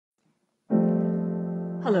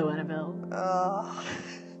Hello, Annabelle.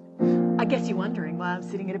 I guess you're wondering why I'm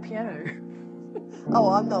sitting at a piano.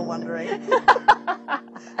 Oh, I'm not wondering.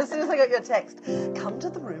 As soon as I got your text, come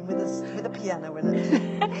to the room with a piano in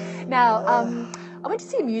it. Now, I went to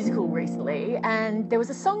see a musical recently, and there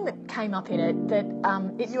was a song that came up in it that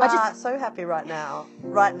You are so happy right now,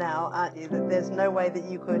 aren't you? That there's no way that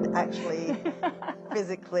you could actually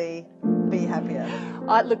physically be happier.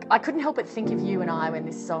 Look, I couldn't help but think of you and I when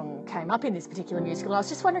this song came up in this particular musical. I was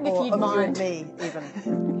just wondering if you'd mind. Or you and me,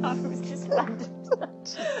 even. No, it was just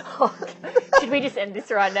should we just end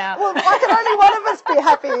this right now? Well, why can only one of us be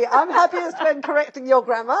happy? I'm happiest when correcting your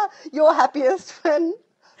grammar. You're happiest when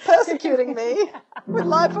persecuting me with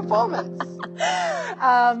live performance.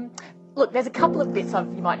 Look, there's a couple of bits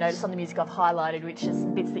you might notice on the music I've highlighted, which is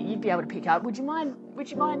some bits that you'd be able to pick up. Would you mind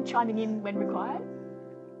chiming in when required?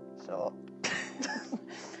 Sure.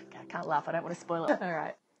 Okay, I can't laugh. I don't want to spoil it. All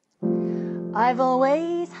right. I've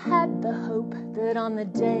always had the hope that on the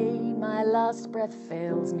day my last breath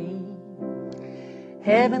fails me,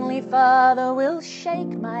 Heavenly Father will shake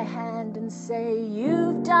my hand and say,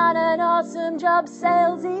 "You've done an awesome job,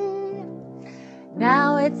 salesy.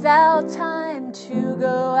 Now it's our time to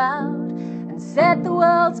go out and set the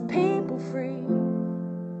world's people free.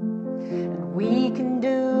 And we can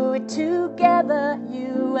do it together,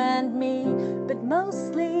 you and me, but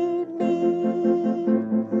mostly me."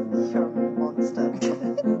 You're a monster.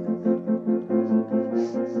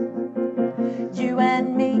 You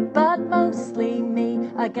and me, but mostly me,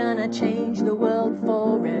 are gonna change the world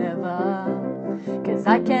forever. 'Cause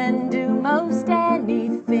I can do most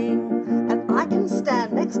anything, And I can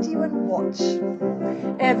stand next to you and watch.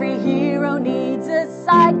 Every hero needs a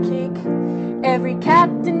sidekick, every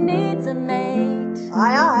captain needs a mate,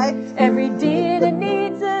 Aye, aye. every dinner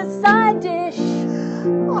needs a side dish.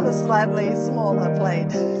 On a slightly smaller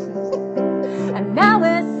plate. And now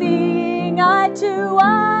we're seeing eye to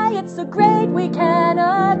eye. It's so great we can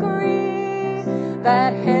agree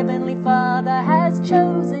that Heavenly Father has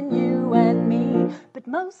chosen you and me, but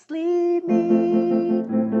mostly me.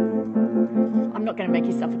 I'm not going to make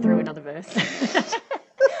you suffer through another verse.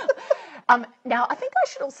 Now, I think I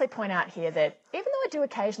should also point out here that even though I do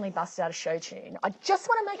occasionally bust out a show tune, I just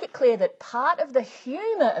want to make it clear that part of the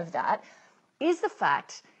humour of that is the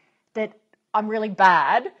fact that I'm really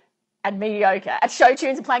bad and mediocre at show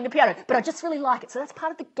tunes and playing the piano, but I just really like it. So that's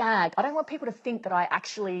part of the gag. I don't want people to think that I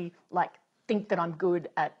actually think that I'm good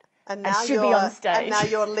at and should be on stage. And now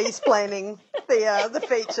you're lease-planing the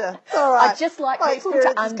feature. It's all right. I just like people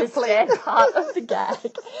to understand part of the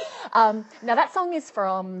gag. Now that song is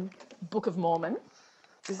from Book of Mormon.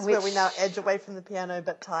 This is where we now edge away from the piano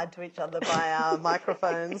but tied to each other by our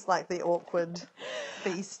microphones like the awkward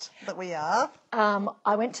beast that we are.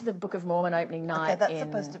 I went to the Book of Mormon opening night. Okay, that's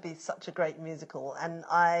supposed to be such a great musical, and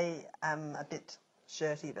I am a bit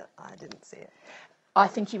shirty that I didn't see it. I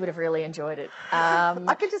think you would have really enjoyed it.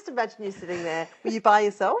 I could just imagine you sitting there. Were you by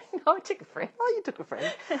yourself? No, I took a friend. Oh, you took a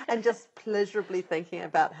friend. And just pleasurably thinking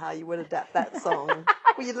about how you would adapt that song.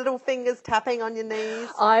 Were your little fingers tapping on your knees?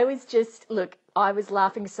 I was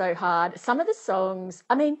laughing so hard. Some of the songs,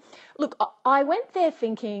 I went there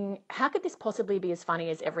thinking, how could this possibly be as funny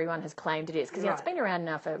as everyone has claimed it is? Because it's been around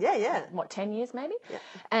now for, 10 years maybe? Yeah.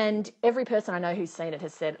 And every person I know who's seen it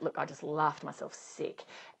has said, look, I just laughed myself sick.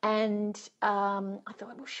 And I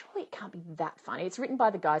thought, well, surely it can't be that funny. It's written by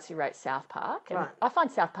the guys who wrote South Park. And I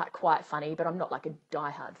find South Park quite funny, but I'm not like a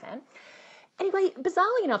diehard fan. Anyway,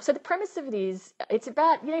 bizarrely enough, so the premise of it is, it's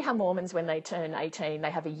about, you know how Mormons, when they turn 18,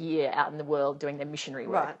 they have a year out in the world doing their missionary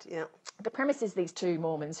work. Right, yeah. The premise is these two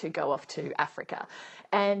Mormons who go off to Africa.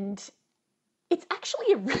 And it's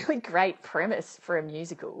actually a really great premise for a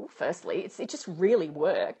musical, firstly. It just really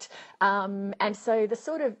worked. And so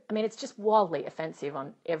it's just wildly offensive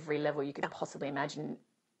on every level you could possibly imagine.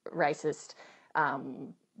 Racist,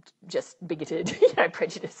 just bigoted,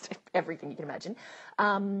 prejudiced, everything you can imagine.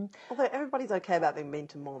 Although everybody's okay about being mean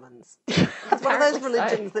to Mormons. It's one of those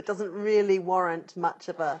religions that doesn't really warrant much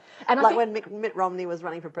of a... when Mitt Romney was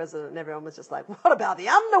running for president and everyone was just like, what about the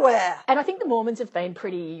underwear? And I think the Mormons have been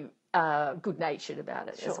pretty good-natured about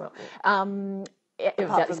it as well.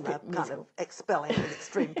 Apart from the kind of expelling with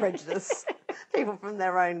extreme prejudice people from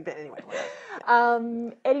their own... But anyway,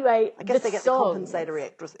 whatever. Anyway, I guess they get the compensatory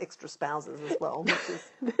extra spouses as well. Which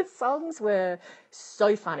is... The songs were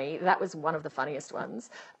so funny. That was one of the funniest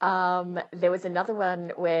ones. There was another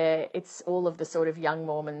one where it's all of the sort of young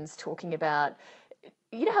Mormons talking about...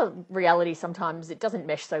 You know how reality sometimes, it doesn't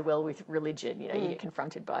mesh so well with religion. You get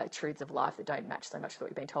confronted by truths of life that don't match so much with what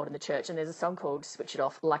you've been told in the church. And there's a song called Switch It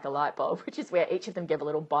Off Like a Light Bulb, which is where each of them give a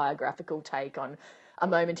little biographical take on a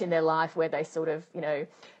moment in their life where they sort of,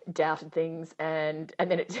 doubted things, and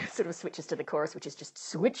then it sort of switches to the chorus, which is just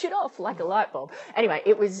switch it off like a light bulb. Anyway,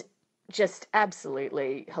 it was just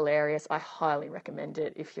absolutely hilarious. I highly recommend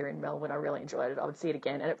it if you're in Melbourne. I really enjoyed it. I would see it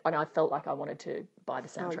again, and I felt like I wanted to buy the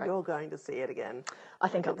soundtrack. Oh, you're going to see it again. I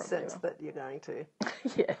think I can sense that you're going to.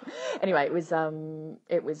 Yeah. Anyway, it was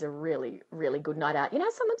a really, really good night out.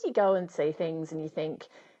 Sometimes you go and see things and you think,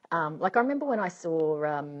 like I remember when I saw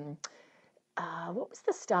what was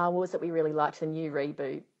the Star Wars that we really liked, the new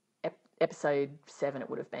reboot, Episode 7 it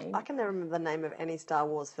would have been. I can never remember the name of any Star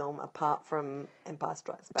Wars film apart from Empire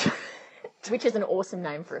Strikes Back. Which is an awesome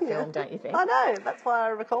name for a film, don't you think? I know, that's why I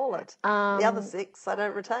recall it. The other 6 I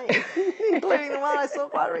don't retain, including the one I saw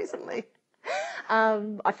quite recently.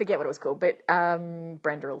 I forget what it was called, but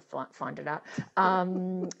Brenda will find it out.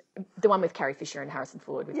 The one with Carrie Fisher and Harrison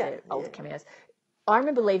Ford with their older cameos. I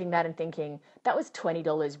remember leaving that and thinking, that was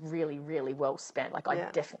 $20 really, really well spent. Like, I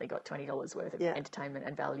definitely got $20 worth of entertainment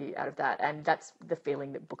and value out of that. And that's the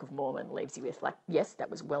feeling that Book of Mormon leaves you with. Like, yes, that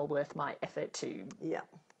was well worth my effort to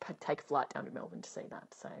take a flight down to Melbourne to see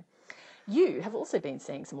that. So you have also been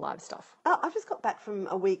seeing some live stuff. I've just got back from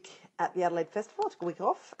a week at the Adelaide Festival. I took a week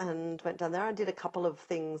off and went down there. I did a couple of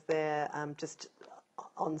things there, just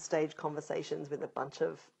on-stage conversations with a bunch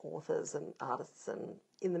of authors and artists. And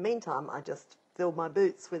in the meantime, I just filled my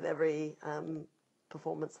boots with every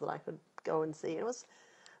performance that I could go and see. It was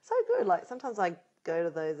so good. Like, sometimes I go to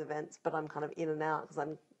those events, but I'm kind of in and out because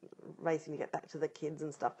I'm racing to get back to the kids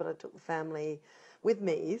and stuff. But I took the family with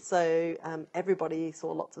me, so everybody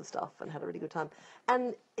saw lots of stuff and had a really good time.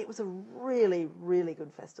 And it was a really, really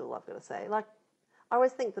good festival, I've got to say. Like, I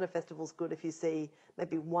always think that a festival's good if you see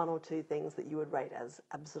maybe 1 or 2 things that you would rate as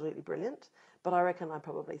absolutely brilliant. But I reckon I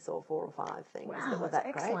probably saw 4 or 5 things that were that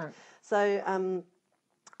excellent. great. So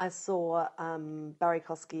I saw Barry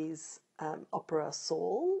Kosky's opera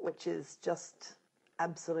Saul, which is just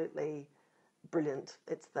absolutely brilliant.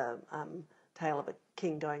 It's the tale of a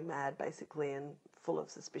king going mad, basically, and full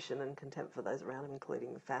of suspicion and contempt for those around him,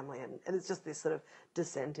 including the family. And it's just this sort of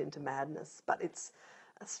descent into madness. But it's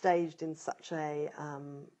staged in such a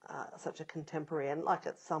contemporary and, like,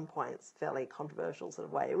 at some points, fairly controversial sort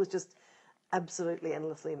of way. It was just absolutely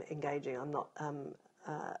endlessly engaging. I'm not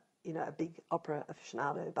a big opera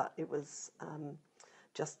aficionado, but it was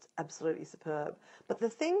just absolutely superb. But the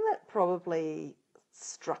thing that probably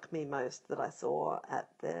struck me most that I saw at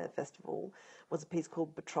the festival was a piece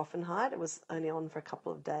called Betroffenheit. It was only on for a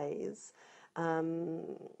couple of days.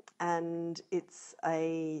 And it's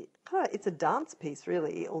a dance piece,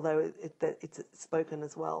 really, although it's spoken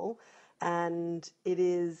as well. And it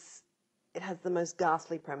has the most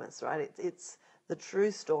ghastly premise, right? It's the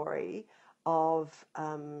true story of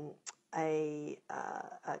a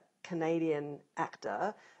Canadian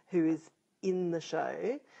actor who is in the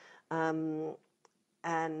show,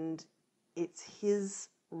 and it's his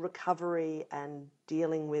recovery and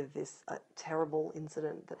dealing with this terrible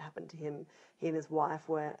incident that happened to him. He and his wife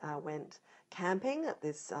went camping at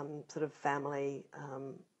this sort of family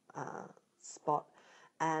spot,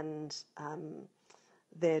 and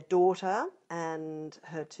their daughter and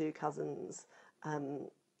her 2 cousins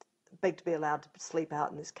begged to be allowed to sleep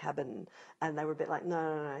out in this cabin, and they were a bit like,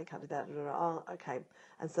 no, you can't do that. Oh, okay.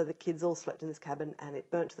 And so the kids all slept in this cabin, and it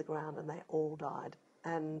burnt to the ground, and they all died.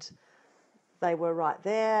 And they were right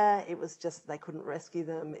there. It was just they couldn't rescue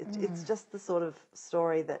them. It's just the sort of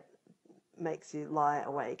story that makes you lie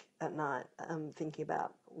awake at night thinking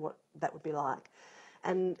about what that would be like.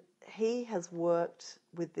 And he has worked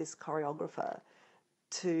with this choreographer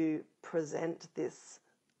to present this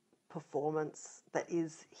performance that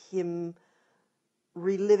is him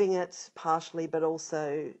reliving it partially, but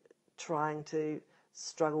also trying to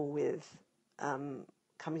struggle with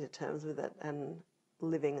coming to terms with it and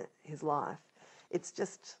living his life. It's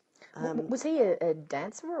just... was he a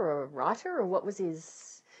dancer or a writer, or what was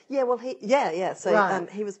his... Yeah, well, So right.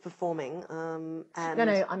 He was performing. And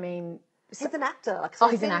no, I mean... He's an actor. Like, so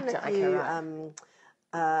he's an actor. Okay,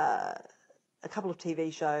 right. A couple of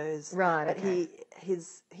TV shows. Right, but okay.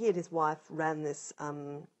 He and his wife ran this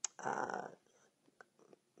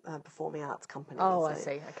performing arts company. Oh, so, I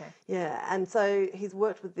see, okay. Yeah, and so he's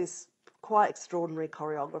worked with this quite extraordinary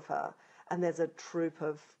choreographer, and there's a troupe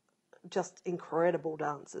of just incredible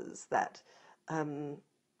dancers that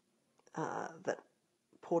that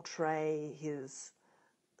portray his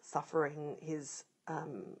suffering, his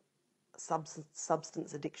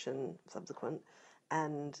substance addiction subsequent,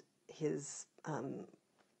 and his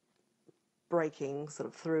breaking sort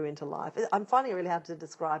of through into life. I'm finding it really hard to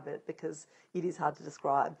describe it because it is hard to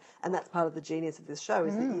describe, and that's part of the genius of this show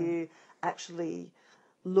is that you actually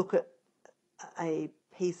look at a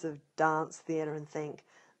piece of dance theatre and think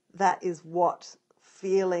that is what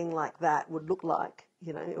feeling like that would look like,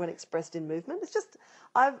 you know, when expressed in movement. It's just,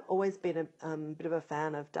 I've always been a bit of a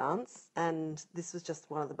fan of dance, and this was just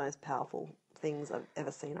one of the most powerful things I've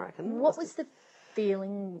ever seen, I reckon. What was the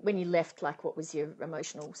feeling when you left? Like, what was your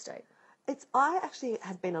emotional state? I actually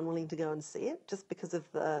had been unwilling to go and see it just because of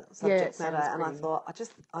the subject matter, and I thought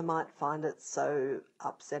I might find it so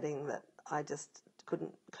upsetting that I just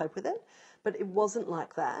couldn't cope with it. But it wasn't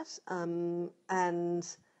like that, and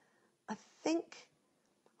I think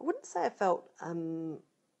I wouldn't say I felt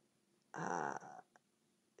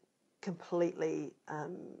completely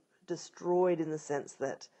destroyed in the sense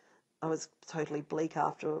that I was totally bleak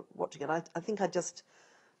after watching it. I think I just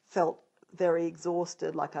felt very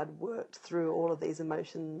exhausted, like I'd worked through all of these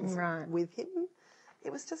emotions with him.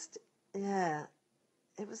 It was just, yeah,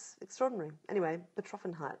 it was extraordinary. Anyway,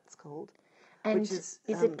 Betroffenheit it's called. And which is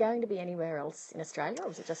it going to be anywhere else in Australia, or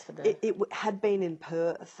was it just for the... It had been in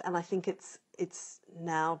Perth, and I think it's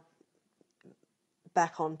now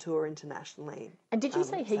back on tour internationally. And did you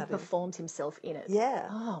say he performed himself in it? Yeah.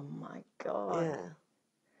 Oh, my God. Yeah.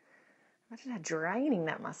 Imagine how draining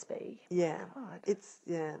that must be. Yeah. God. It's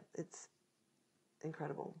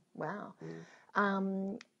incredible. Wow.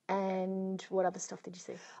 And what other stuff did you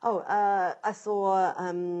see? Oh, I saw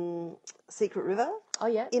Secret River. Oh,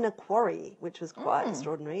 yeah. In a Quarry, which was quite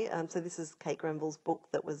extraordinary. So this is Kate Grenville's book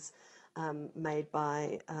that was made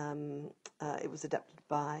by, it was adapted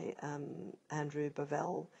by Andrew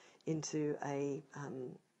Bovell into a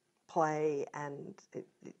play, and it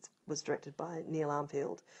was directed by Neil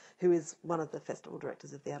Armfield, who is one of the festival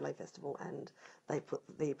directors of the Adelaide Festival, and they put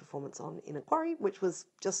the performance on In a Quarry, which was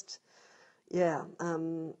just,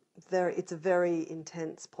 it's a very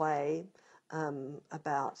intense play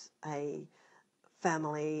about a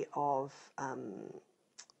family of,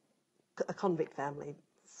 a convict family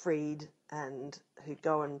freed and who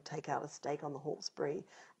go and take out a stake on the Hawkesbury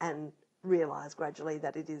and realise gradually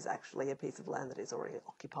that it is actually a piece of land that is already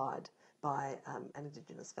occupied by an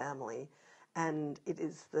Indigenous family. And it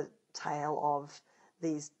is the tale of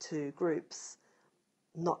these two groups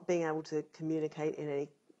not being able to communicate in any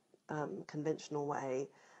conventional way,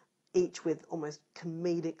 each with almost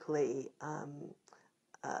comedically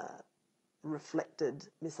reflected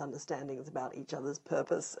misunderstandings about each other's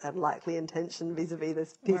purpose and likely intention vis-a-vis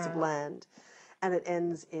this piece of land. And it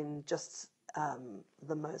ends in just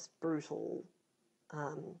the most brutal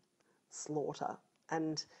slaughter.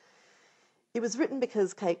 And it was written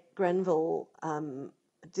because Kate Grenville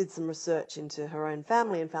did some research into her own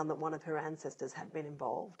family and found that one of her ancestors had been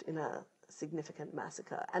involved in a significant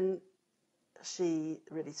massacre. And she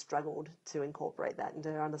really struggled to incorporate that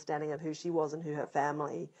into her understanding of who she was and who her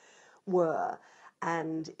family were.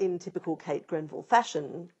 And in typical Kate Grenville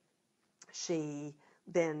fashion, she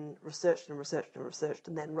then researched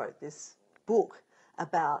and then wrote this book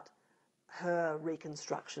about her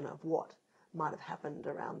reconstruction of what might have happened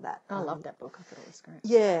around that. I love that book. I thought it was great.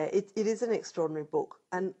 Yeah, it is an extraordinary book.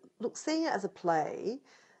 And look, seeing it as a play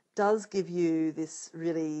does give you this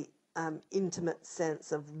really intimate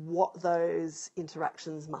sense of what those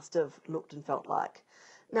interactions must have looked and felt like.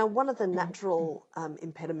 Now, one of the natural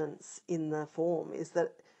impediments in the form is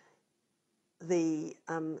that the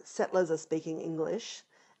settlers are speaking English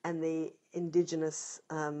and the Indigenous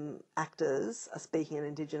actors are speaking an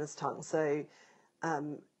Indigenous tongue. So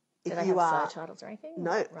if do they have subtitles or anything?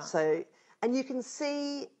 No. Right. So, and you can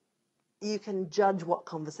judge what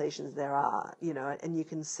conversations there are, you know, and you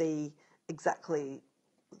can see exactly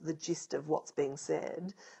the gist of what's being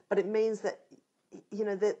said. But it means that, you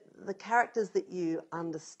know, that the characters that you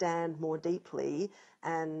understand more deeply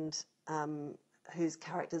and whose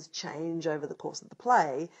characters change over the course of the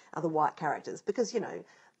play are the white characters, because, you know,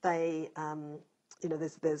 they, you know,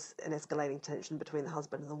 there's an escalating tension between the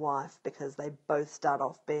husband and the wife because they both start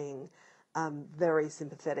off being very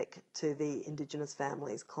sympathetic to the Indigenous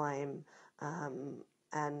family's claim,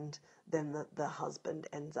 and then the husband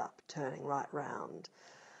ends up turning right round.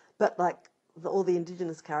 But like all the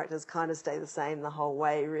Indigenous characters kind of stay the same the whole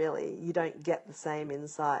way, really. You don't get the same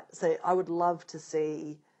insight. So I would love to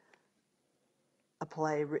see a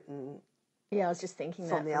play written I was just thinking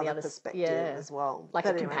from the other perspective as well. Like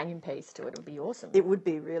but a companion piece to it would be awesome. It would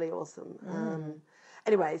be really awesome.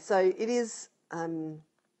 Anyway, so it is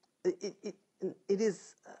it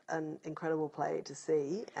is an incredible play to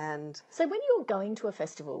see. And so when you're going to a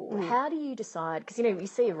festival, how do you decide? Because, you know, you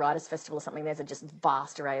see a writers' festival or something, there's a just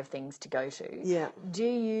vast array of things to go to. Yeah. Do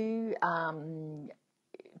you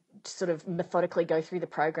sort of methodically go through the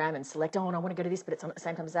program and select, oh, and I want to go to this, but it's on at the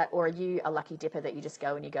same time as that? Or are you a lucky dipper that you just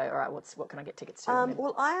go and you go, all right, what can I get tickets to?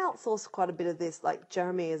 Well, I outsource quite a bit of this. Like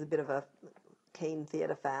Jeremy is a bit of a keen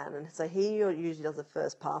theatre fan, and so he usually does the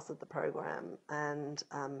first pass of the program, and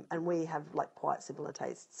we have like quite similar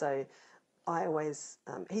tastes. So I always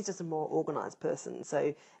he's just a more organised person,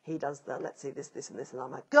 so he does the let's see this and this, and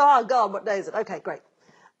I'm like, God, what day is it? Okay, great.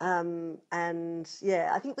 And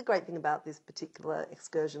yeah, I think the great thing about this particular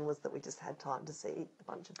excursion was that we just had time to see a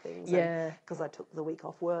bunch of things. Yeah. Because I took the week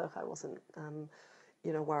off work, I wasn't,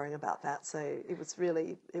 worrying about that. So it was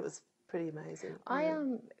pretty amazing.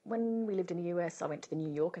 When we lived in the US, I went to the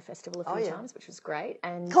New Yorker Festival a few times, which was great.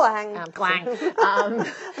 And clang.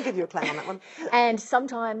 I'll give you a clang on that one. And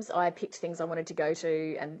sometimes I picked things I wanted to go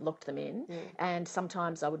to and locked them in. And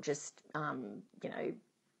sometimes I would just,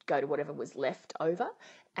 go to whatever was left over.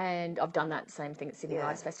 And I've done that same thing at Sydney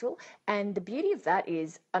Writers Festival. And the beauty of that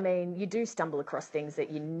is, I mean, you do stumble across things that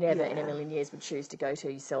you never in a million years would choose to go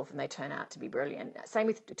to yourself, and they turn out to be brilliant. Same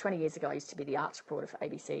with 20 years ago, I used to be the arts reporter for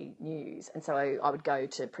ABC News. And so I would go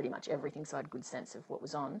to pretty much everything, so I had a good sense of what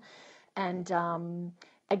was on. And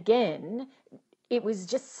again, it was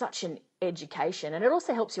just such an education, and it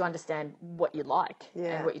also helps you understand what you like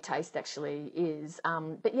and what your taste actually is.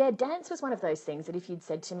 But yeah, dance was one of those things that if you'd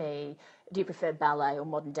said to me, do you prefer ballet or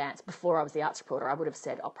modern dance, before I was the arts reporter, I would have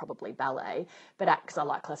said, oh, probably ballet, but because I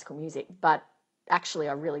like classical music. But actually,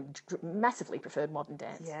 I really massively preferred modern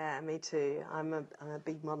dance. Yeah, me too. I'm a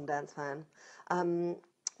big modern dance fan.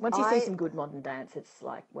 Once you see some good modern dance, it's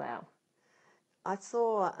like, wow. I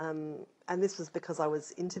saw, and this was because I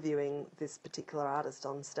was interviewing this particular artist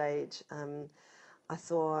on stage. I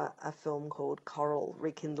saw a film called Coral,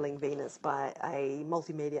 Rekindling Venus, by a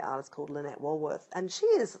multimedia artist called Lynette Walworth. And she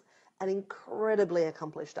is an incredibly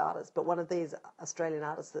accomplished artist, but one of these Australian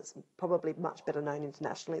artists that's probably much better known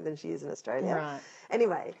internationally than she is in Australia. Right.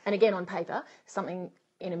 Anyway. And again, on paper, something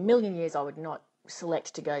in a million years I would not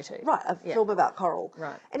select to go to. Right, a film about coral.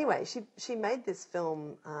 Right. Anyway, she made this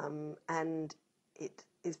film, and it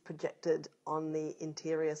is projected on the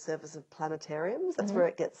interior surface of planetariums. That's where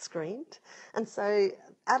it gets screened. And so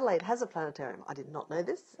Adelaide has a planetarium. I did not know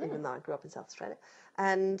this, even though I grew up in South Australia.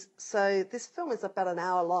 And so this film is about an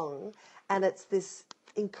hour long, and it's this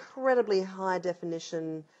incredibly high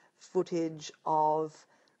definition footage of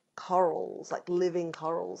corals, like living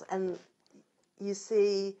corals. And you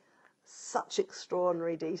see such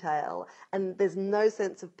extraordinary detail, and there's no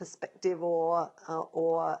sense of perspective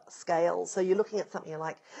or scale. So you're looking at something, you're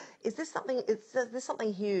like, is this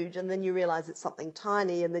something huge? And then you realise it's something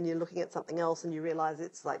tiny, and then you're looking at something else and you realise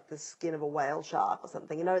it's like the skin of a whale shark or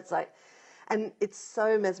something. It's like, and it's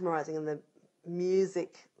so mesmerising, and the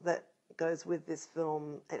music that goes with this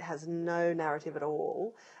film, it has no narrative at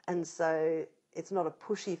all, and so it's not a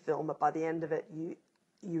pushy film, but by the end of it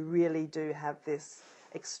you really do have this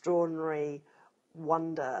extraordinary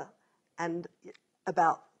wonder and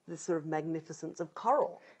about this sort of magnificence of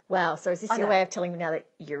coral. Wow, so is this your way of telling me now that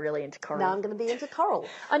you're really into coral? Now I'm going to be into coral.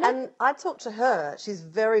 And I talked to her. She's a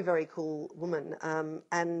very, very cool woman.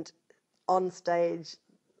 And on stage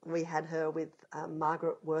we had her with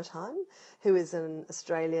Margaret Wertheim, who is an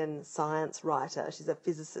Australian science writer. She's a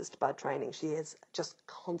physicist by training. She is just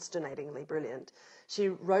consternatingly brilliant. She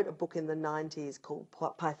wrote a book in the 90s called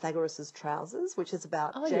Pythagoras' Trousers, which is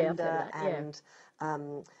about gender and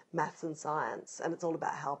maths and science. And it's all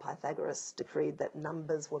about how Pythagoras decreed that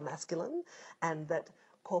numbers were masculine and that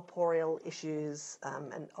corporeal issues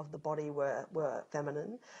and of the body were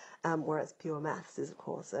feminine, whereas pure maths is, of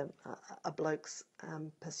course, a bloke's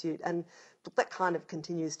pursuit. And that kind of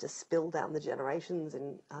continues to spill down the generations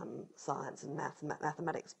in science and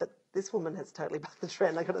mathematics. But this woman has totally bucked the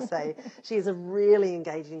trend, I've got to say. She is a really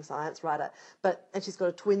engaging science writer, and she's got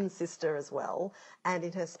a twin sister as well. And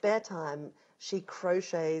in her spare time, she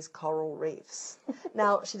crochets coral reefs.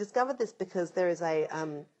 Now, she discovered this because there is a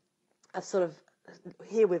sort of,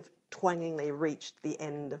 here we've twangingly reached the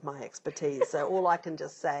end of my expertise. So all I can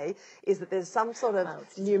just say is that there's some sort of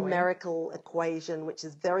numerical equation which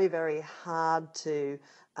is very, very hard to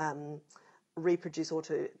reproduce or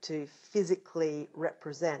to physically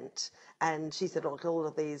represent. And she said, look, all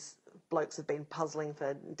of these blokes have been puzzling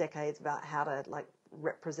for decades about how to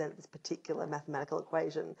represent this particular mathematical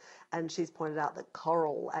equation. And she's pointed out that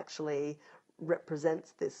coral actually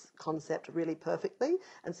represents this concept really perfectly,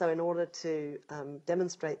 and so in order to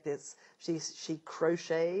demonstrate this, she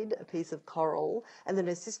crocheted a piece of coral, and then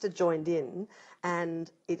her sister joined in,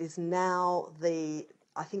 and it is now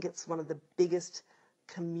I think it's one of the biggest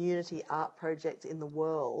community art projects in the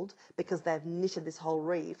world, because they've knitted this whole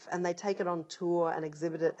reef and they take it on tour and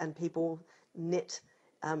exhibit it, and people knit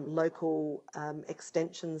local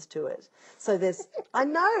extensions to it. So there's, I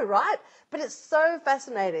know, right? But it's so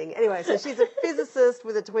fascinating. Anyway, so she's a physicist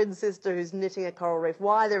with a twin sister who's knitting a coral reef.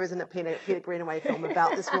 Why there isn't a Peter Greenaway film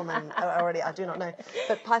about this woman already, I do not know.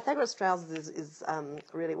 But Pythagoras Trousers is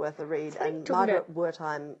really worth a read. And Margaret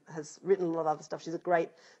Wertheim has written a lot of other stuff. She's a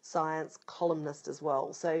great science columnist as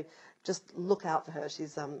well. So just look out for her.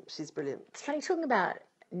 She's brilliant. It's funny talking about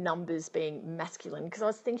numbers being masculine, because I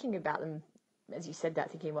was thinking about them as you said that,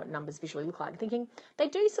 thinking what numbers visually look like, thinking they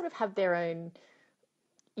do sort of have their own.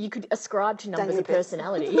 You could ascribe to numbers a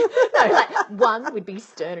personality. No, like 1 would be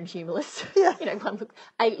stern and humorless. Yeah.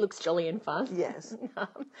 8 looks jolly and fun. Yes.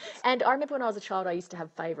 And I remember when I was a child, I used to have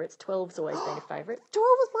favourites. 12's always been a favourite. 12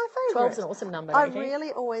 was my favourite. 12's an awesome number. I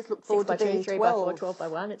really always look forward to being 3 12. by 4, 12 by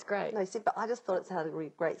 1. It's great. No, see, but I just thought it had a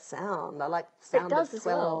really great sound. I like the sound of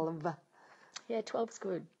 12. Well. Yeah, 12's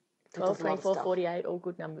good. 12, 24, 48, all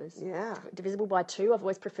good numbers. Yeah. Divisible by 2. I've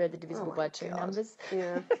always preferred the divisible by 2 numbers.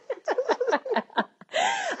 Yeah.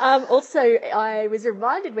 Also, I was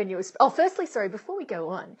reminded when you were... Oh, firstly, sorry, before we go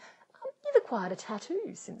on, you've acquired a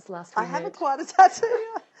tattoo since last week. I have acquired a tattoo.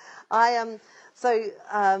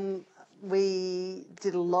 We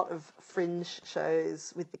did a lot of fringe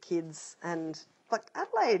shows with the kids, and like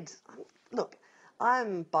Adelaide, look,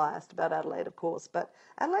 I'm biased about Adelaide, of course, but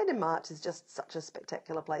Adelaide in March is just such a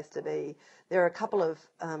spectacular place to be. There are a couple of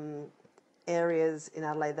areas in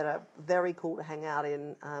Adelaide that are very cool to hang out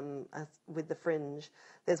in with the fringe.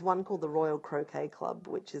 There's one called the Royal Croquet Club,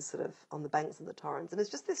 which is sort of on the banks of the Torrens, and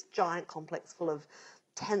it's just this giant complex full of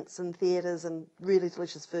tents and theatres and really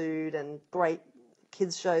delicious food and great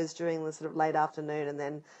kids shows during the sort of late afternoon, and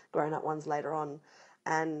then grown-up ones later on.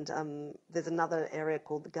 And there's another area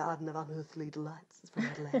called the Garden of Unearthly Delights. It's from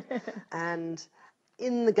Adelaide. And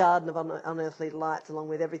in the Garden of Unearthly Delights, along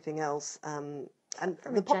with everything else, and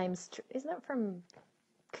from James, isn't that from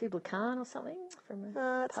Kubla Khan or something? From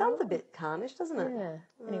it sounds a bit Khan-ish, doesn't it? Yeah.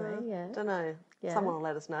 Anyway, yeah. Don't know. Yeah. Someone will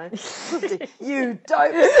let us know. You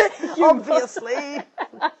don't, obviously.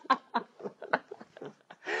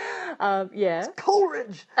 Yeah.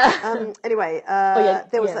 Coleridge. Anyway,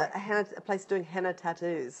 there was a place doing henna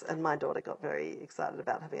tattoos, and my daughter got very excited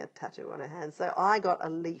about having a tattoo on her hand. So I got a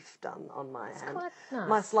leaf done on my hand. Quite nice.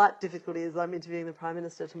 My slight difficulty is I'm interviewing the Prime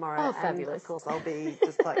Minister tomorrow. Oh, fabulous. And of course, I'll be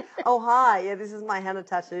just like, oh, hi, yeah, this is my henna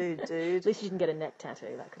tattoo, dude. At least you didn't get a neck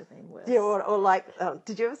tattoo. That could have been worse. Yeah, or like,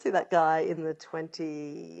 did you ever see that guy in the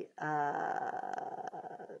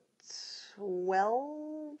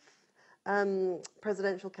 2012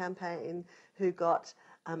 presidential campaign who got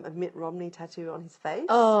a Mitt Romney tattoo on his face?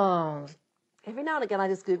 Oh. Every now and again I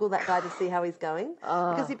just Google that guy to see how he's going,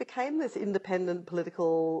 because he became this independent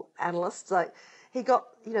political analyst. Like, he got,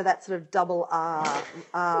 that sort of double R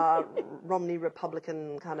Romney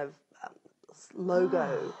Republican kind of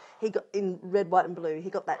logo. He got in red, white and blue.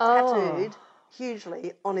 He got that tattooed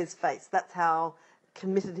hugely on his face. That's how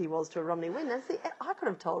committed he was to a Romney win. And see, I could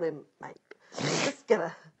have told him, mate, just get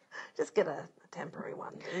a temporary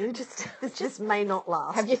one, dude. This may not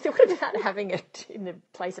last. Have you thought about having it in the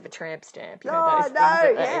place of a tramp stamp?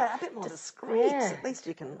 A bit more discreet. Yeah. At least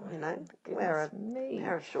you can, wear a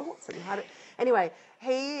pair of shorts and hide it. Anyway,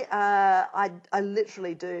 I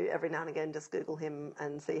literally do every now and again just Google him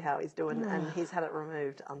and see how he's doing, and he's had it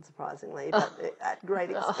removed, unsurprisingly, but at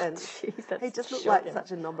great expense. He just looked like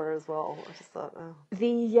such a knobber as well. I just thought,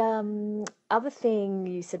 The other thing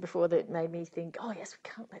you said before that made me think, oh yes, we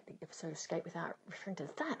can't let the episode escape without referring to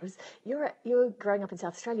that, was you're growing up in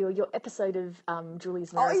South Australia, or your episode of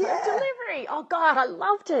Julie's Nurse Delivery. Oh God, I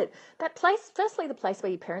loved it. That place, firstly, the place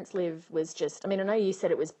where your parents live was just, I know you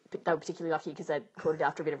said they were particularly lucky because they caught it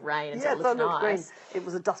after a bit of rain, and so it looked nice. It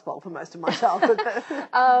was a dust bowl for most of my childhood.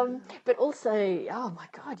 But also, oh my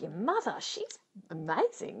God, your mother, she's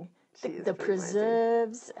amazing. The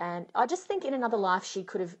preserves, and I just think in another life she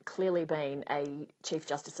could have clearly been a Chief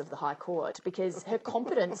Justice of the High Court, because her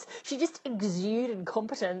competence, she just exuded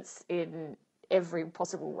competence in every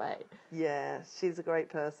possible way. Yeah, she's a great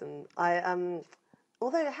person.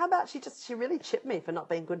 Although, how about she really chipped me for not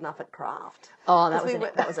being good enough at craft? Oh, that was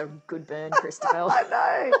a good burn, Christabel. I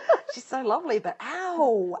know. She's so lovely, but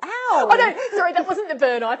ow. Oh, no, sorry, that wasn't the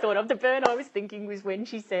burn I thought of. The burn I was thinking was when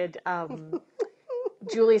she said,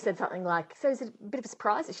 Julia said something like, so is it a bit of a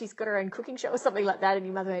surprise that she's got her own cooking show or something like that? And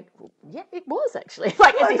your mother went, well, yeah, it was actually.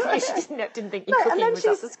 Like, as if she didn't think your cooking was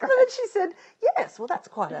up to scratch. And then she said, yes, well, that's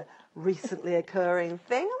quite a recently occurring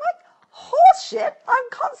thing. I'm like, horse shit. I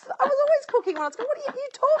was always cooking when I was going, what are you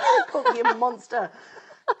talking about cooking, you monster?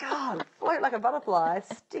 God, float like a butterfly,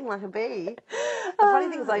 sting like a bee. The funny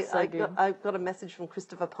thing is I got a message from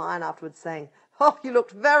Christopher Pine afterwards saying, "Oh, you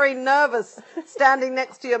looked very nervous standing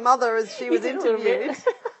next to your mother as she was interviewed."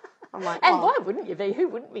 I'm like, and why wouldn't you be? Who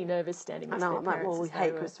wouldn't be nervous standing next to their parents? Well, we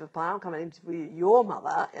hate Christopher Pine. I'll come and interview your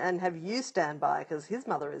mother and have you stand by because his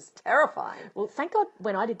mother is terrifying. Well, thank God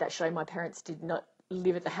when I did that show, my parents did not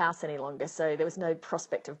live at the house any longer, so there was no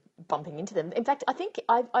prospect of bumping into them. In fact, I think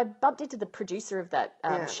I bumped into the producer of that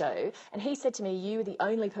show, and he said to me, "You were the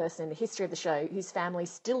only person in the history of the show whose family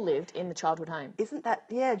still lived in the childhood home." Isn't that,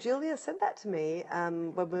 yeah, Julia said that to me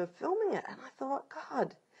when we were filming it, and I thought,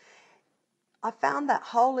 God, I found that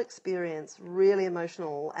whole experience really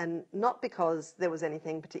emotional, and not because there was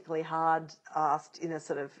anything particularly hard asked in a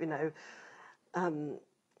sort of,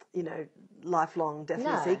 lifelong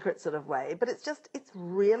deathly secret sort of way, but it's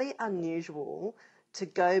really unusual to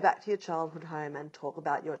go back to your childhood home and talk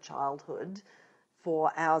about your childhood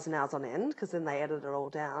for hours and hours on end, because then they edited it all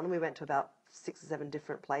down. We went to about 6 or 7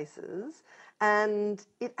 different places, and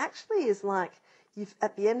it actually is like,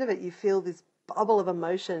 at the end of it, you feel this bubble of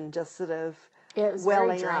emotion just sort of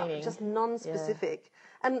welling up, just non-specific. Yeah.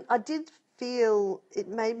 And I did feel it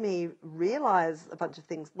made me realise a bunch of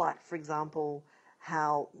things, like, for example,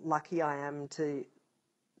 how lucky I am to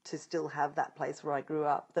still have that place where I grew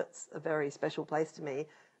up. That's a very special place to me,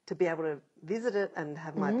 to be able to visit it and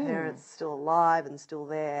have my parents still alive and still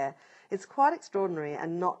there. It's quite extraordinary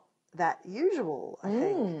and not that usual, I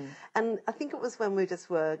think. And I think it was when we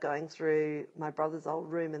just were going through my brother's old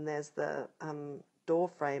room, and there's the door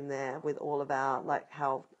frame there with all of our, like,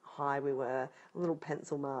 how high we were, little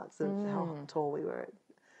pencil marks of how tall we were.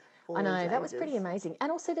 I know, that was pretty amazing.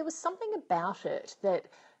 And also there was something about it that,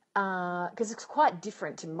 because it's quite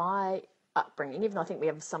different to my upbringing, even though I think we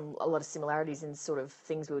have a lot of similarities in sort of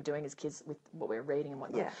things we were doing as kids with what we were reading and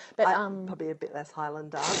whatnot. Yeah, but probably a bit less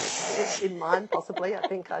Highland dance in mine, possibly, I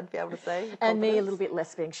think I'd be able to say. And me a little bit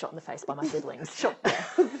less being shot in the face by my siblings. Sure,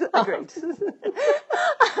 agreed.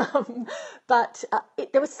 But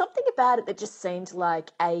there was something about it that just seemed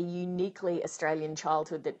like a uniquely Australian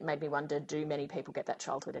childhood that made me wonder, do many people get that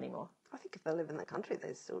childhood anymore? I think if they live in the country,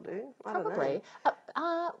 they still do. Probably.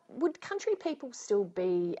 Would country people still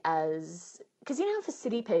be as... Because, for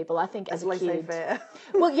city people, I think as a kid... laissez-faire.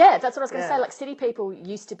 Well, yeah, that's what I was going to say. Like, city people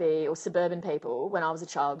used to be, or suburban people, when I was a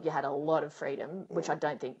child, you had a lot of freedom, which I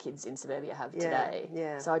don't think kids in suburbia have today.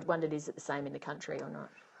 Yeah. So I'd wondered, is it the same in the country or not?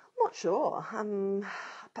 I'm not sure.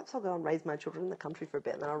 Perhaps I'll go and raise my children in the country for a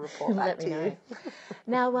bit, and then I'll report back to you.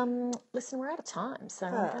 Now, listen, we're out of time, so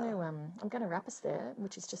I'm going to wrap us there,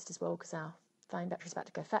 which is just as well because our phone battery's about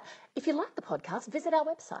to go fat. If you like the podcast, visit our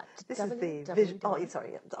website. This is the vision. Oh,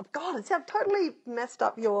 sorry. Oh, God, I've totally messed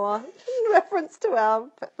up your reference to our.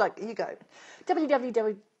 Like, you go.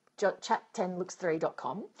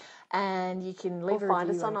 www.chat10looks3.com, and you can leave a review. Find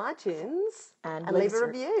us on iTunes and leave a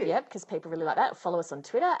review. Yep, because people really like that. Follow us on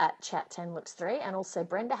Twitter at chat10looks3, and also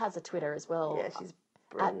Brenda has a Twitter as well. Yeah, she's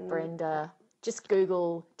at Brenda. Just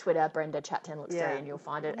Google Twitter Brenda chat10looks3 and you'll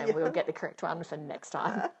find it, and we'll get the correct one for next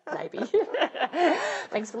time, maybe.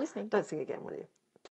 Thanks for listening. Don't sing again, will you?